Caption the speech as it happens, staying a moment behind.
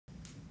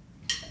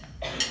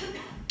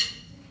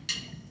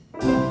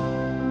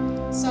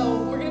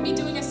So we're going to be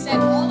doing a set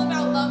all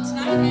about love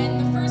tonight,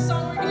 and the first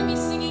song we're going to be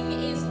singing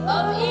is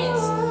Love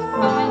Is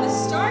by the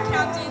Star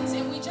Captains,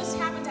 and we just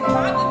happen to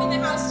have them in the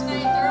house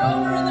tonight. They're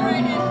over in the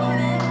right-hand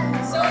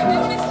corner. So if they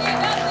want to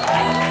stand up, they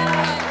can.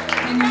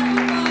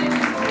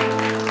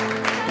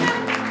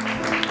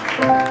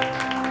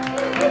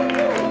 Big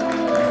round of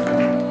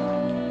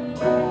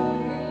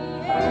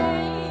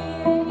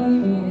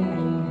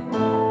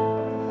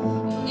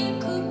It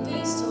could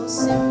be so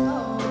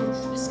simple,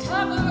 just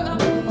cover up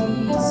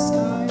these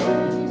scars.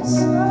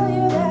 Tell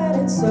you that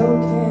it's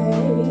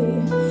okay,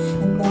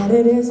 and that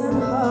it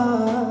isn't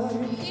hard.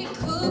 It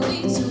could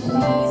be too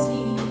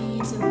easy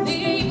to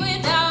leave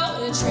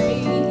without a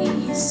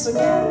trace.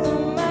 Forget the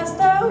mess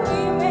that we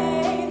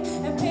made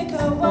and pick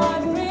up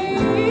what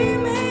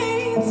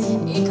remains.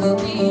 It could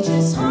be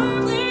just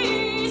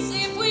harmless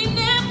if we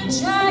never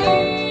try.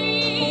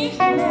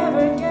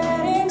 Never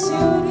getting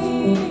too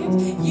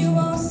deep, you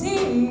won't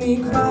see me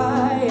cry.